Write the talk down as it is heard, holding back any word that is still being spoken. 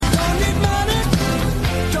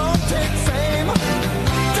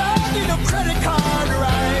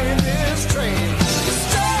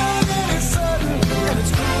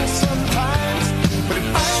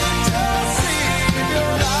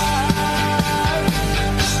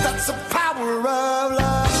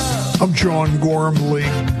I'm John Gormley.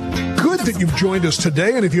 Good that you've joined us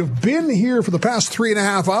today, and if you've been here for the past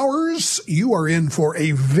 3.5 hours, you are in for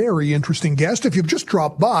a very interesting guest. If you've just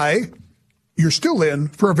dropped by, you're still in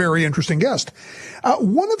for a very interesting guest.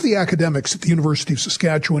 One of the academics at the University of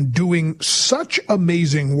Saskatchewan doing such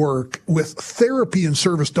amazing work with therapy and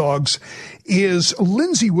service dogs is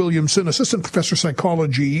Linzi Williamson, assistant professor of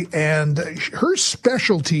psychology, and her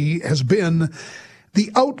specialty has been the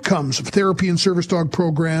outcomes of therapy and service dog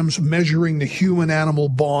programs, measuring the human-animal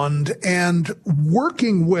bond, and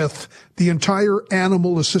working with the entire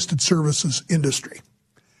animal-assisted services industry.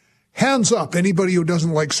 Hands up, anybody who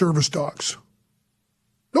doesn't like service dogs.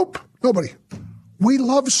 Nope, nobody. We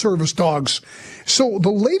love service dogs. So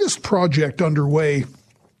the latest project underway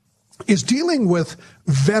is dealing with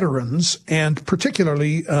veterans, and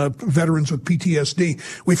particularly veterans with PTSD.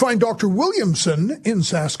 We find Dr. Williamson in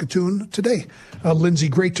Saskatoon today. Linzi,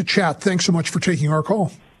 great to chat. Thanks so much for taking our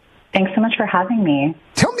call. Thanks so much for having me.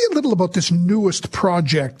 Tell me a little about this newest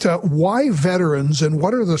project. Why veterans, and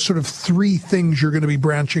what are the sort of 3 things you're going to be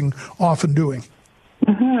branching off and doing?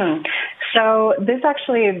 So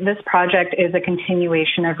this project is a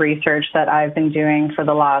continuation of research that I've been doing for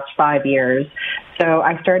the last 5 years. So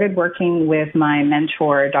I started working with my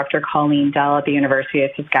mentor, Dr. Colleen Dell at the University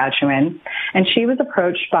of Saskatchewan, and she was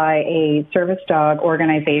approached by a service dog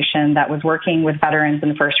organization that was working with veterans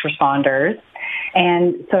and first responders.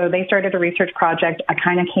 And so they started a research project. I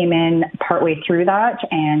kind of came in partway through that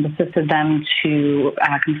and assisted them to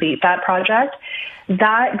complete that project.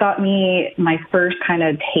 That got me my first kind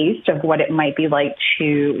of taste of what it might be like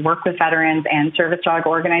to work with veterans and service dog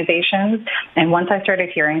organizations. And once I started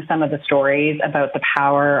hearing some of the stories about the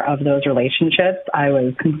power of those relationships, I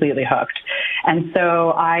was completely hooked. And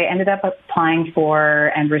so I ended up applying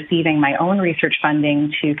for and receiving my own research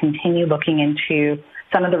funding to continue looking into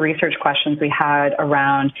some of the research questions we had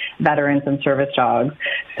around veterans and service dogs.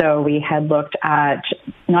 So we had looked at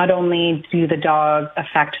not only do the dogs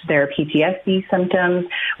affect their PTSD symptoms,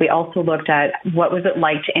 we also looked at what was it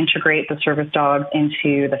like to integrate the service dogs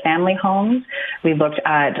into the family homes. We looked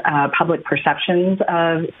at public perceptions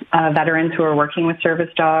of veterans who are working with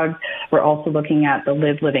service dogs. We're also looking at the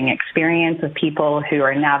lived-living experience of people who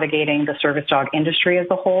are navigating the service dog industry as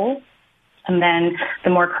a whole. And then the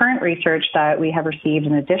more current research that we have received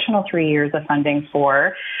an additional 3 years of funding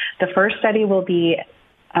for, the first study will be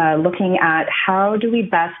looking at how do we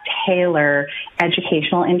best tailor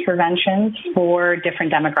educational interventions for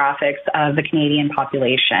different demographics of the Canadian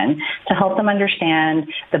population to help them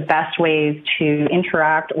understand the best ways to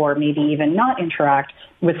interact or maybe even not interact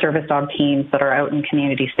with service dog teams that are out in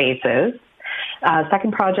community spaces.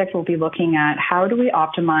 Second project will be looking at how do we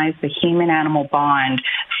optimize the human-animal bond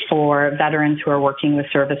for veterans who are working with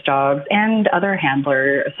service dogs and other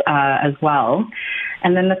handlers as well.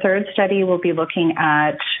 And then the third study will be looking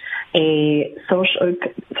at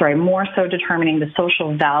more so determining the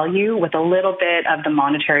social value with a little bit of the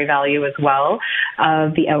monetary value as well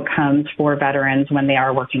of the outcomes for veterans when they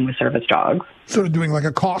are working with service dogs. Sort of doing like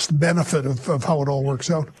a cost benefit of how it all works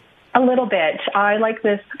out. A little bit. I like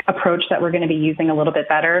this approach that we're going to be using a little bit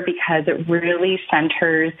better because it really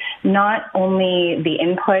centers not only the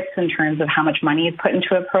inputs in terms of how much money is put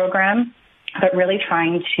into a program, but really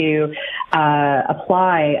trying to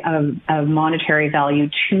apply a monetary value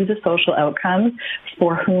to the social outcomes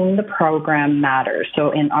for whom the program matters.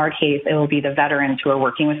 So in our case, it will be the veterans who are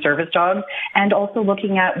working with service dogs and also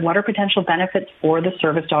looking at what are potential benefits for the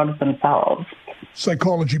service dogs themselves.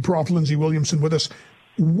 Psychology prof. Linzi Williamson with us.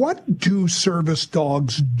 What do service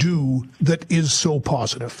dogs do that is so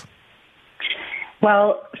positive?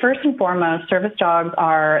 Well, first and foremost, service dogs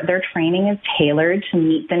their training is tailored to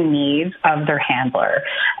meet the needs of their handler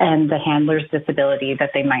and the handler's disability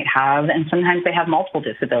that they might have. And sometimes they have multiple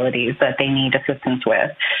disabilities that they need assistance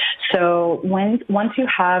with. So once you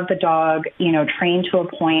have the dog, trained to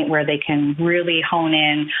a point where they can really hone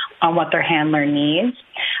in on what their handler needs,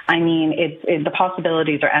 I mean, the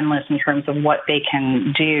possibilities are endless in terms of what they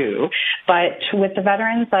can do. But with the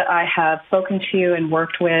veterans that I have spoken to and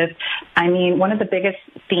worked with, I mean, one of the biggest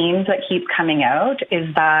themes that keep coming out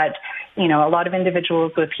is that, a lot of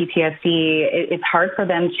individuals with PTSD, it's hard for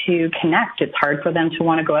them to connect. It's hard for them to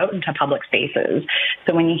want to go out into public spaces.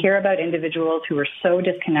 So when you hear about individuals who are so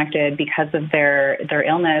disconnected because of their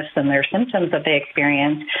illness and their symptoms that they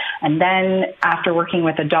experience, and then after working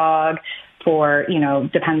with a dog for,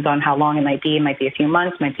 depends on how long it might be a few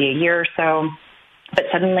months, might be a year or so, but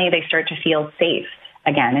suddenly they start to feel safe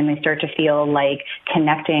again, and they start to feel like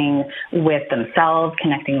connecting with themselves,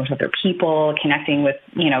 connecting with other people, connecting with,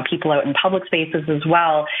 people out in public spaces as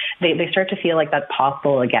well. They start to feel like that's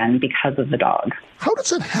possible again because of the dog. How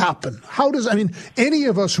does it happen? Any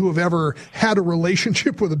of us who have ever had a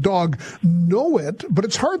relationship with a dog know it, but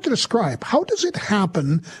it's hard to describe. How does it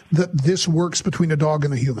happen that this works between a dog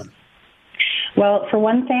and a human? Well, for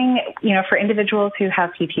one thing, for individuals who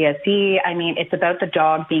have PTSD, it's about the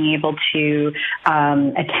dog being able to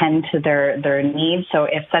attend to their needs. So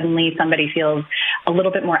if suddenly somebody feels a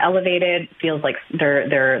little bit more elevated, feels like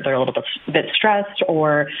they're a little bit stressed,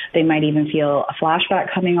 or they might even feel a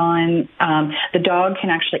flashback coming on, the dog can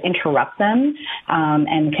actually interrupt them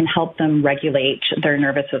and can help them regulate their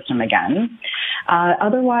nervous system again.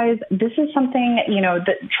 Otherwise, this is something,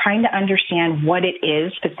 that trying to understand what it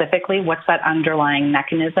is specifically, what's that underlying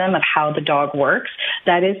mechanism of how the dog works,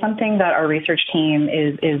 that is something that our research team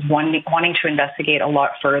is wanting to investigate a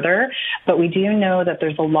lot further. But we do know that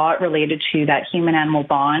there's a lot related to that human-animal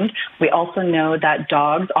bond. We also know that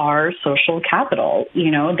dogs are social capital.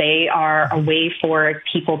 They are a way for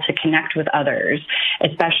people to connect with others,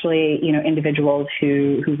 especially, individuals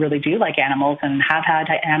who really do like animals and have had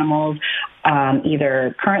animals,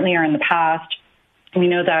 either currently or in the past. We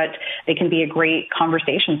know that they can be a great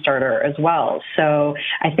conversation starter as well. So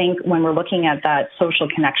I think when we're looking at that social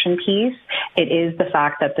connection piece, it is the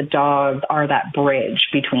fact that the dogs are that bridge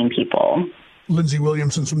between people. Linzi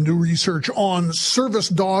Williamson, some new research on service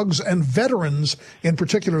dogs and veterans, in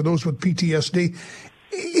particular those with PTSD.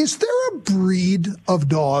 Is there a breed of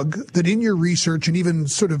dog that in your research, and even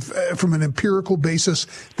sort of from an empirical basis,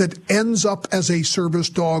 that ends up as a service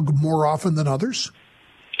dog more often than others?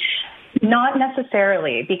 Not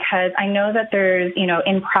necessarily, because I know that there's,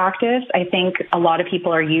 in practice, I think a lot of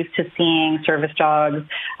people are used to seeing service dogs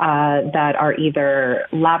that are either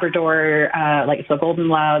Labrador, like the Golden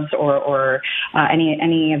Labs, or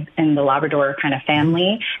any in the Labrador kind of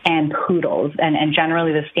family, and poodles, and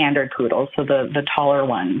generally the standard poodles, so the taller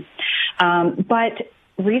ones. But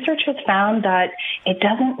research has found that it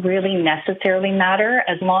doesn't really necessarily matter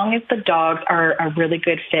as long as the dogs are a really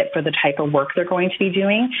good fit for the type of work they're going to be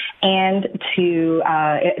doing and to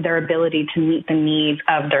their ability to meet the needs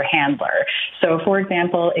of their handler. So, for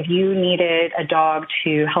example, if you needed a dog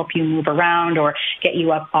to help you move around or get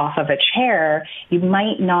you up off of a chair, you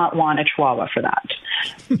might not want a Chihuahua for that,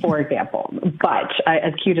 for example, but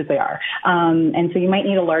as cute as they are. And so you might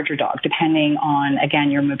need a larger dog depending on,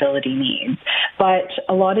 again, your mobility needs. But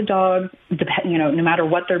a lot of dogs, no matter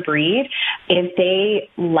what their breed, if they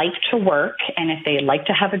like to work and if they like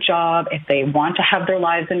to have a job, if they want to have their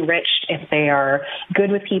lives enriched, if they are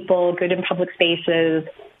good with people, good in public spaces,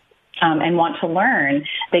 and want to learn,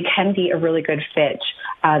 they can be a really good fit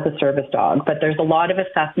as a service dog. But there's a lot of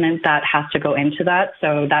assessment that has to go into that,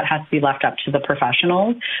 so that has to be left up to the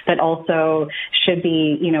professionals, but also should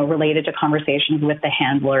be, related to conversations with the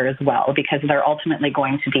handler as well, because they're ultimately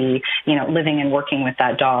going to be, living and working with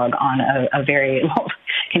that dog on a very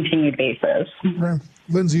continued basis. Right.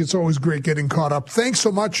 Linzi, it's always great getting caught up. Thanks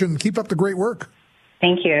so much, and keep up the great work.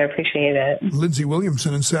 Thank you. I appreciate it. Linzi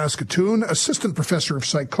Williamson in Saskatoon, assistant professor of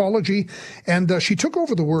psychology, and she took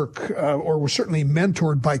over the work, or was certainly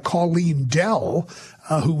mentored by Colleen Dell,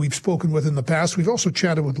 who we've spoken with in the past. We've also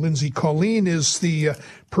chatted with Linzi. Colleen is the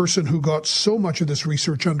person who got so much of this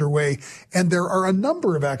research underway, and there are a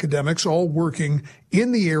number of academics all working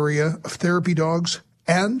in the area of therapy dogs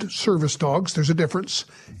and service dogs. There's a difference,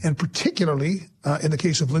 and particularly in the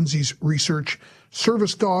case of Linzi's research,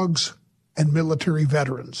 service dogs and military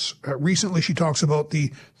veterans. Recently, she talks about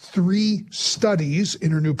the 3 studies in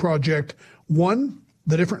her new project. 1,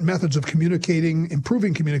 the different methods of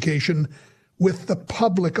improving communication with the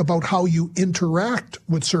public about how you interact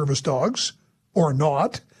with service dogs or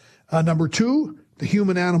not. Number 2, the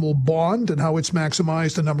human-animal bond and how it's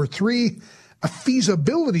maximized. And number 3, a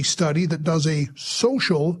feasibility study that does a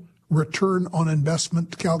social return on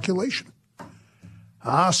investment calculation.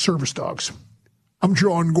 Service dogs. I'm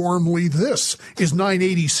John Gormley. This is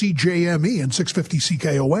 980 CJME and 650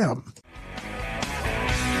 CKOM.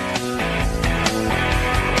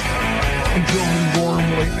 I'm John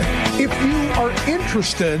Gormley. If you are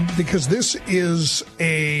interested, because this is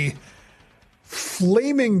a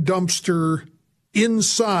flaming dumpster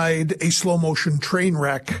inside a slow-motion train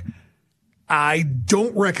wreck, I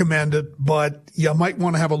don't recommend it, but you might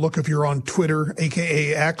want to have a look if you're on Twitter,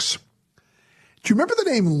 a.k.a. X. Do you remember the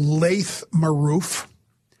name Laith Marouf?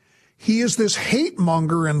 He is this hate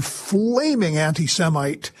monger and flaming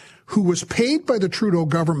anti-Semite who was paid by the Trudeau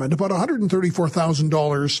government about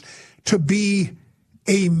 $134,000 to be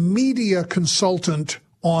a media consultant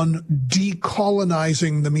on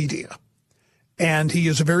decolonizing the media. And he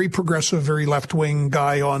is a very progressive, very left-wing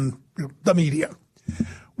guy on the media.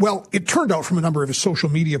 Well, it turned out from a number of his social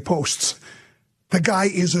media posts, the guy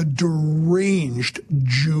is a deranged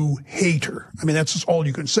Jew hater. I mean, that's all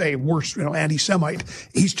you can say. Worse, anti-Semite.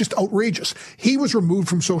 He's just outrageous. He was removed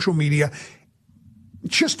from social media.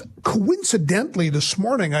 Just coincidentally, this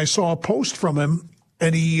morning, I saw a post from him,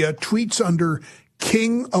 and he tweets under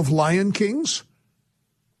King of Lion Kings.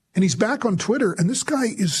 And he's back on Twitter, and this guy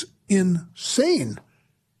is insane.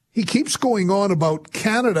 He keeps going on about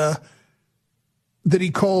Canada, that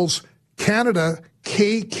he calls Canada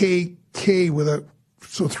KKK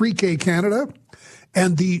so 3K Canada,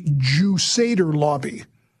 and the Jew-Sader lobby.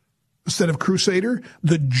 Instead of Crusader,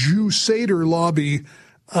 the Jew-Sader lobby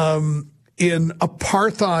in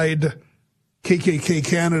apartheid KKK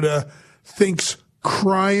Canada thinks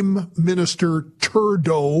crime minister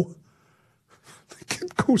Trudeau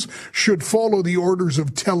should follow the orders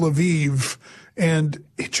of Tel Aviv, and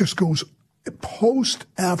it just goes post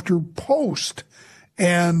after post.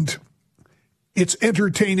 And it's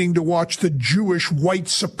entertaining to watch the Jewish white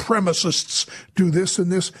supremacists do this and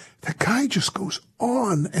this. The guy just goes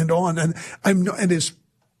on. And his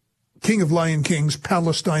King of Lion Kings,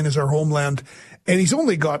 Palestine is our homeland. And he's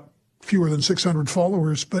only got fewer than 600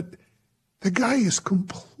 followers, but the guy is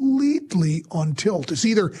completely on tilt. It's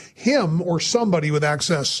either him or somebody with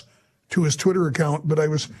access to his Twitter account. But I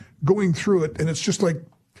was going through it, and it's just like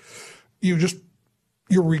you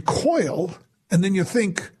recoil, and then you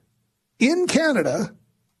think, in Canada,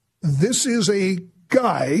 this is a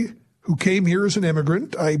guy who came here as an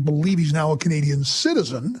immigrant. I believe he's now a Canadian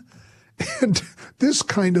citizen. And this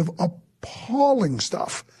kind of appalling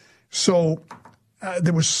stuff. So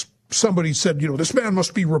there was somebody said, this man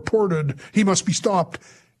must be reported. He must be stopped.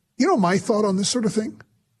 My thought on this sort of thing?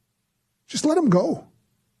 Just let him go.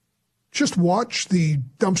 Just watch the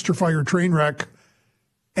dumpster fire train wreck,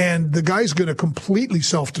 and the guy's going to completely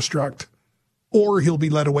self-destruct, or he'll be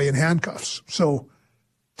led away in handcuffs. So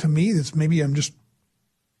to me, maybe I'm just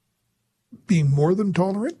being more than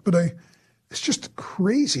tolerant, but it's just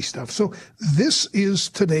crazy stuff. So this is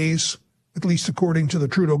today's, at least according to the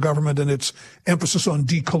Trudeau government and its emphasis on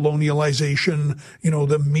decolonialization,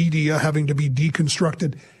 the media having to be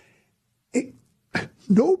deconstructed.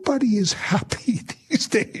 Nobody is happy these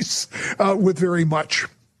days with very much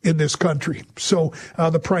in this country. So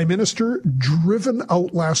the Prime Minister driven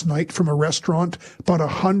out last night from a restaurant, about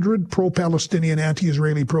 100 pro-Palestinian,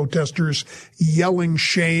 anti-Israeli protesters yelling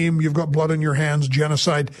shame, you've got blood on your hands,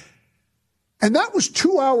 genocide. And that was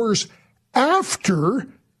 2 hours after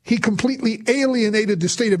he completely alienated the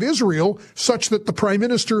state of Israel, such that the Prime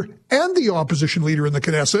Minister and the opposition leader in the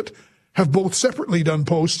Knesset have both separately done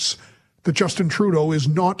posts that Justin Trudeau is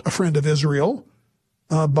not a friend of Israel,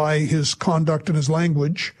 by his conduct and his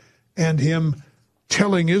language, and him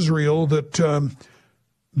telling Israel that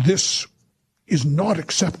this is not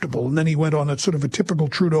acceptable. And then he went on a sort of a typical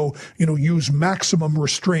Trudeau, use maximum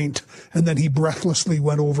restraint, and then he breathlessly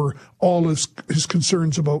went over all his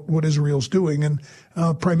concerns about what Israel's doing. And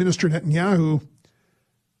Prime Minister Netanyahu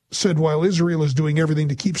said, while Israel is doing everything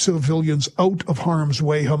to keep civilians out of harm's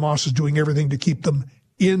way, Hamas is doing everything to keep them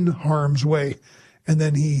in harm's way. And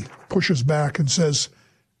then he pushes back and says,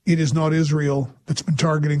 it is not Israel that's been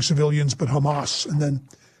targeting civilians, but Hamas.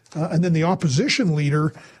 And then the opposition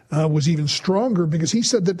leader was even stronger, because he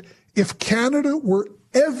said that if Canada were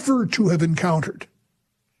ever to have encountered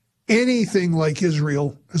anything like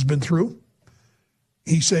Israel has been through,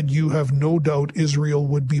 he said, you have no doubt Israel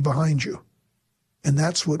would be behind you. And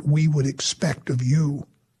that's what we would expect of you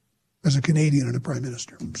as a Canadian and a Prime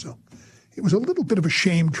Minister. So it was a little bit of a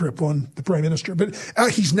shame trip on the Prime Minister. But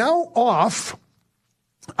he's now off.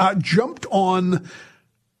 Jumped on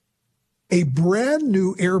a brand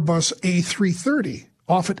new Airbus A330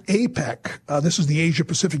 off at APEC. This is the Asia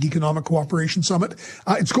Pacific Economic Cooperation Summit.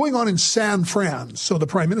 It's going on in San Fran. So the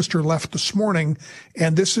Prime Minister left this morning,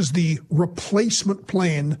 and this is the replacement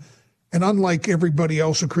plane. And unlike everybody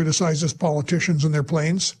else who criticizes politicians and their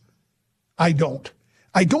planes, I don't.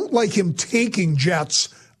 I don't like him taking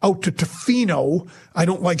jets out to Tofino. I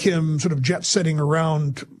don't like him sort of jet setting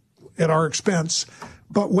around at our expense.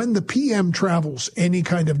 But when the PM travels any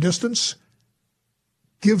kind of distance,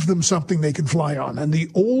 give them something they can fly on. And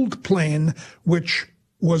the old plane, which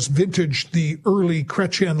was vintage the early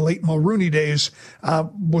Chrétien, late Mulrooney days,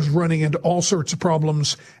 was running into all sorts of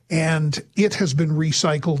problems, and it has been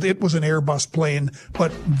recycled. It was an Airbus plane,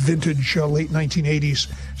 but vintage late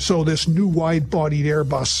 1980s. So this new wide-bodied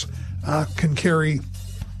Airbus can carry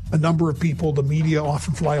a number of people. The media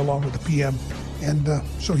often fly along with the PM. And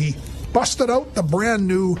so he busted out the brand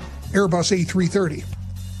new Airbus A330.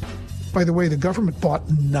 By the way, the government bought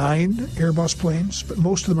 9 Airbus planes, but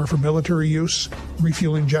most of them are for military use,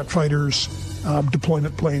 refueling jet fighters,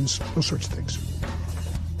 deployment planes, those sorts of things.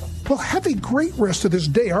 Well, have a great rest of this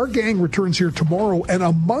day. Our gang returns here tomorrow, and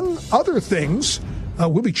among other things,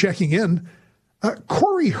 we'll be checking in.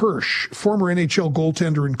 Corey Hirsch, former NHL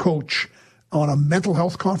goaltender and coach, on a mental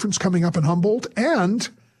health conference coming up in Humboldt, and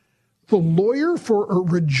the lawyer for a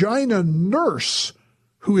Regina nurse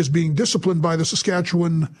who is being disciplined by the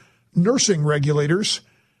Saskatchewan nursing regulators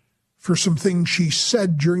for some things she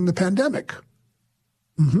said during the pandemic.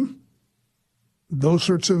 Those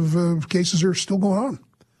sorts of cases are still going on.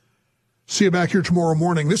 See you back here tomorrow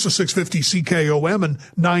morning. This is 650 CKOM and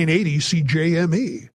 980 CJME.